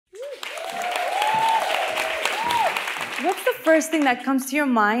What's the first thing that comes to your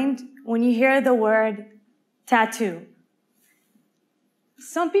mind when you hear the word tattoo?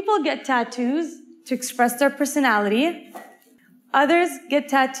 Some people get tattoos to express their personality. Others get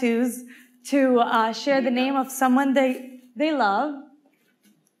tattoos to share the name of someone they love.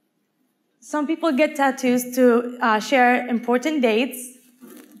 Some people get tattoos to share important dates.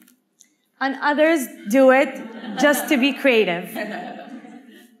 And others do it just to be creative.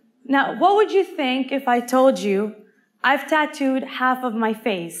 Now, what would you think if I told you I've tattooed half of my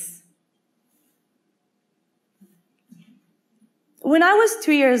face? When I was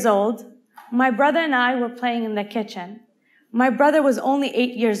 2 years old, my brother and I were playing in the kitchen. My brother was only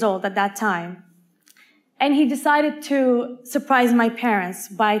 8 years old at that time. And he decided to surprise my parents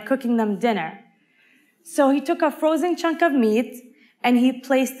by cooking them dinner. So he took a frozen chunk of meat and he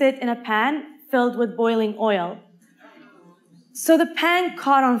placed it in a pan filled with boiling oil. So the pan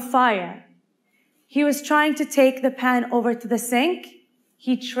caught on fire. He was trying to take the pan over to the sink.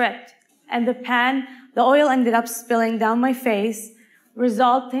 He tripped, and the oil ended up spilling down my face,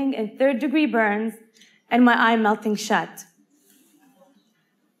 resulting in third-degree burns and my eye melting shut.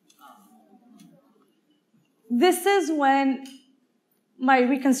 This is when my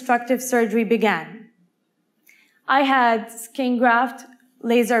reconstructive surgery began. I had skin graft,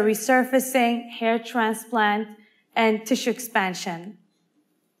 laser resurfacing, hair transplant, and tissue expansion.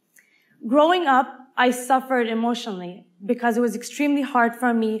 Growing up, I suffered emotionally because it was extremely hard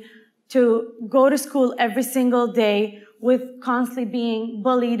for me to go to school every single day with constantly being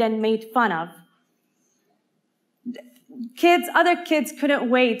bullied and made fun of. Other kids couldn't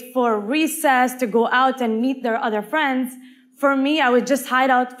wait for recess to go out and meet their other friends. For me, I would just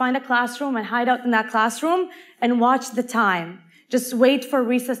find a classroom and hide out in that classroom and watch the time. Just wait for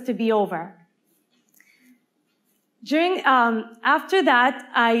recess to be over. After that,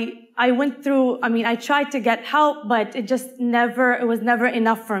 I went through, I tried to get help, but it was never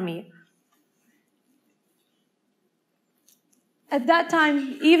enough for me. At that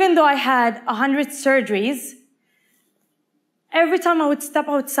time, even though I had 100 surgeries, every time I would step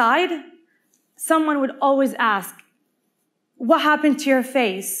outside, someone would always ask, "What happened to your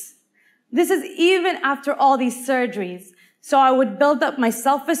face?" This is even after all these surgeries. So I would build up my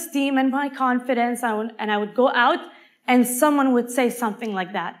self-esteem and my confidence, and I would go out, and someone would say something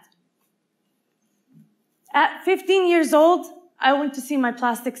like that. At 15 years old, I went to see my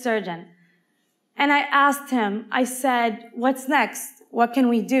plastic surgeon. And I asked him, I said, "What's next? What can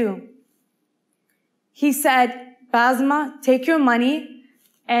we do?" He said, "Basma, take your money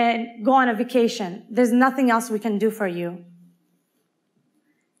and go on a vacation. There's nothing else we can do for you."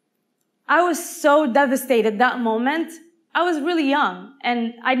 I was so devastated that moment. I was really young,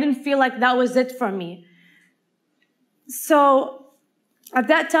 and I didn't feel like that was it for me. So at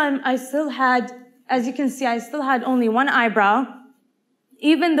that time, as you can see, I still had only one eyebrow.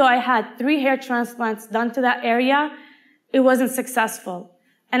 Even though I had 3 hair transplants done to that area, it wasn't successful.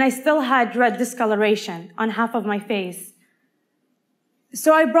 And I still had red discoloration on half of my face.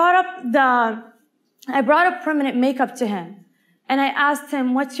 So I brought up permanent makeup to him. And I asked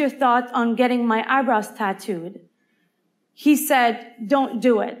him, "What's your thought on getting my eyebrows tattooed?" He said, "Don't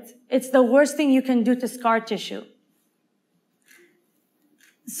do it. It's the worst thing you can do to scar tissue."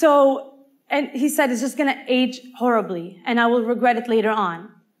 And he said, "It's just going to age horribly, and I will regret it later on."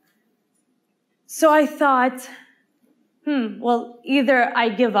 So I thought, well, either I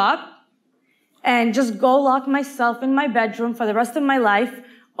give up and just go lock myself in my bedroom for the rest of my life,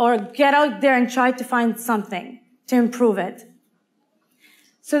 or get out there and try to find something to improve it.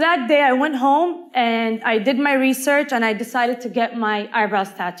 So that day I went home and I did my research and I decided to get my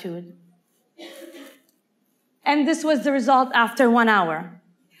eyebrows tattooed. And this was the result after 1 hour.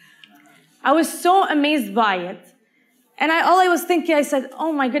 I was so amazed by it. And all I was thinking, I said,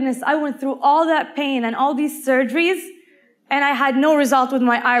 "Oh my goodness, I went through all that pain and all these surgeries and I had no result with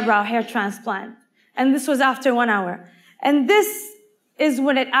my eyebrow hair transplant." And this was after 1 hour. And this is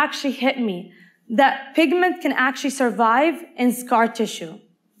when it actually hit me, that pigment can actually survive in scar tissue.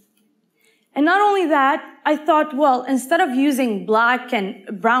 And not only that, I thought, well, instead of using black and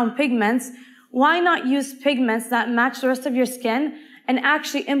brown pigments, why not use pigments that match the rest of your skin and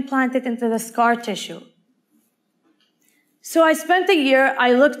actually implant it into the scar tissue? So I spent a year,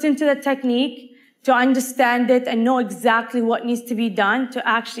 I looked into the technique to understand it and know exactly what needs to be done to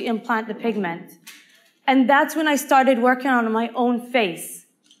actually implant the pigment. And that's when I started working on my own face.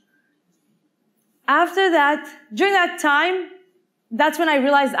 After that, during that time, that's when I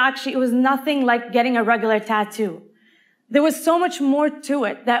realized actually it was nothing like getting a regular tattoo. There was so much more to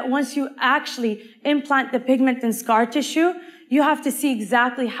it that once you actually implant the pigment in scar tissue, you have to see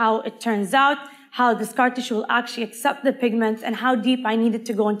exactly how it turns out, how the scar tissue will actually accept the pigment, and how deep I needed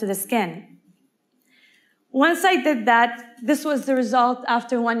to go into the skin. Once I did that, this was the result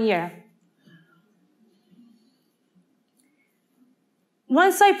after 1 year.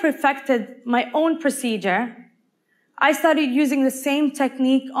 Once I perfected my own procedure, I started using the same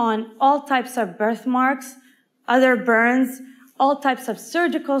technique on all types of birthmarks, other burns, all types of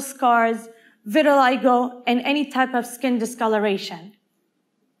surgical scars, vitiligo, and any type of skin discoloration.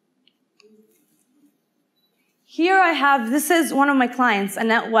 Here I have, this is one of my clients,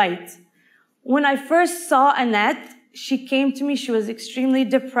 Annette White. When I first saw Annette, she came to me, she was extremely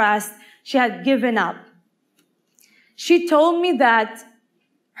depressed, she had given up. She told me that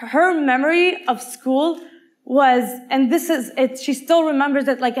her memory of school was, and this is it, she still remembers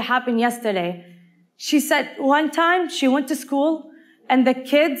it like it happened yesterday. She said one time she went to school and the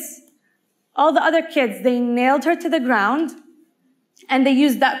kids, all the other kids, they nailed her to the ground and they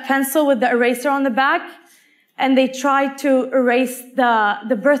used that pencil with the eraser on the back and they tried to erase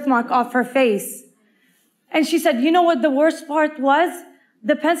the birthmark off her face. And she said, you know what the worst part was?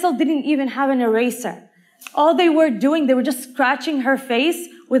 The pencil didn't even have an eraser. All they were doing, they were just scratching her face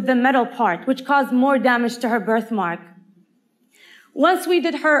with the metal part, which caused more damage to her birthmark. Once we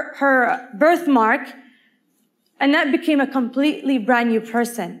did her birthmark, Annette became a completely brand new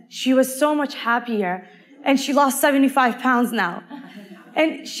person. She was so much happier, and she lost 75 pounds now.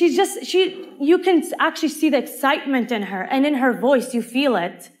 And you can actually see the excitement in her, and in her voice, you feel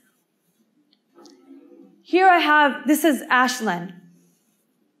it. Here I have, this is Ashlyn.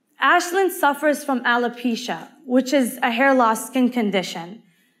 Ashlyn suffers from alopecia, which is a hair loss skin condition.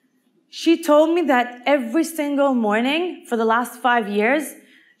 She told me that every single morning for the last 5 years,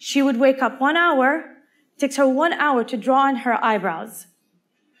 she would wake up 1 hour, takes her 1 hour to draw on her eyebrows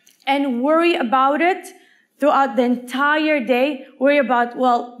and worry about it throughout the entire day, worry about,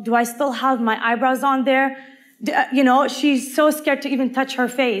 well, do I still have my eyebrows on there? You know, she's so scared to even touch her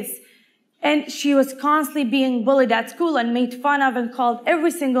face. And she was constantly being bullied at school and made fun of and called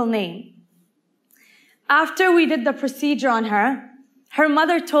every single name. After we did the procedure on her, her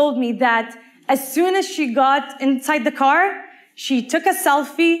mother told me that as soon as she got inside the car, she took a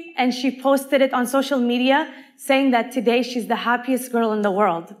selfie and she posted it on social media saying that today she's the happiest girl in the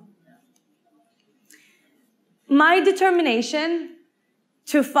world. My determination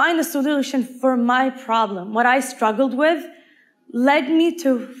to find a solution for my problem, what I struggled with, led me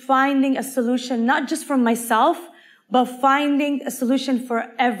to finding a solution, not just for myself, but finding a solution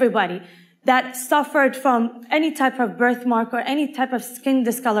for everybody that suffered from any type of birthmark or any type of skin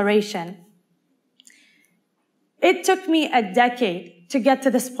discoloration. It took me a decade to get to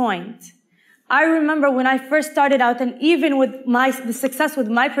this point. I remember when I first started out, and even with the success with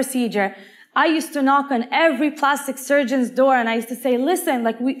my procedure, I used to knock on every plastic surgeon's door and I used to say, listen,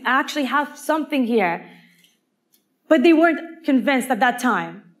 like we actually have something here. But they weren't convinced at that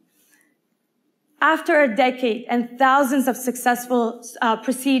time. After a decade and thousands of successful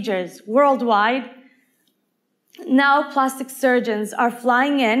procedures worldwide, now plastic surgeons are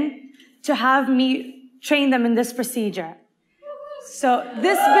flying in to have me train them in this procedure. So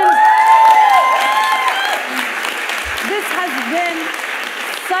this has been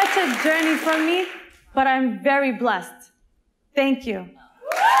such a journey for me, but I'm very blessed. Thank you.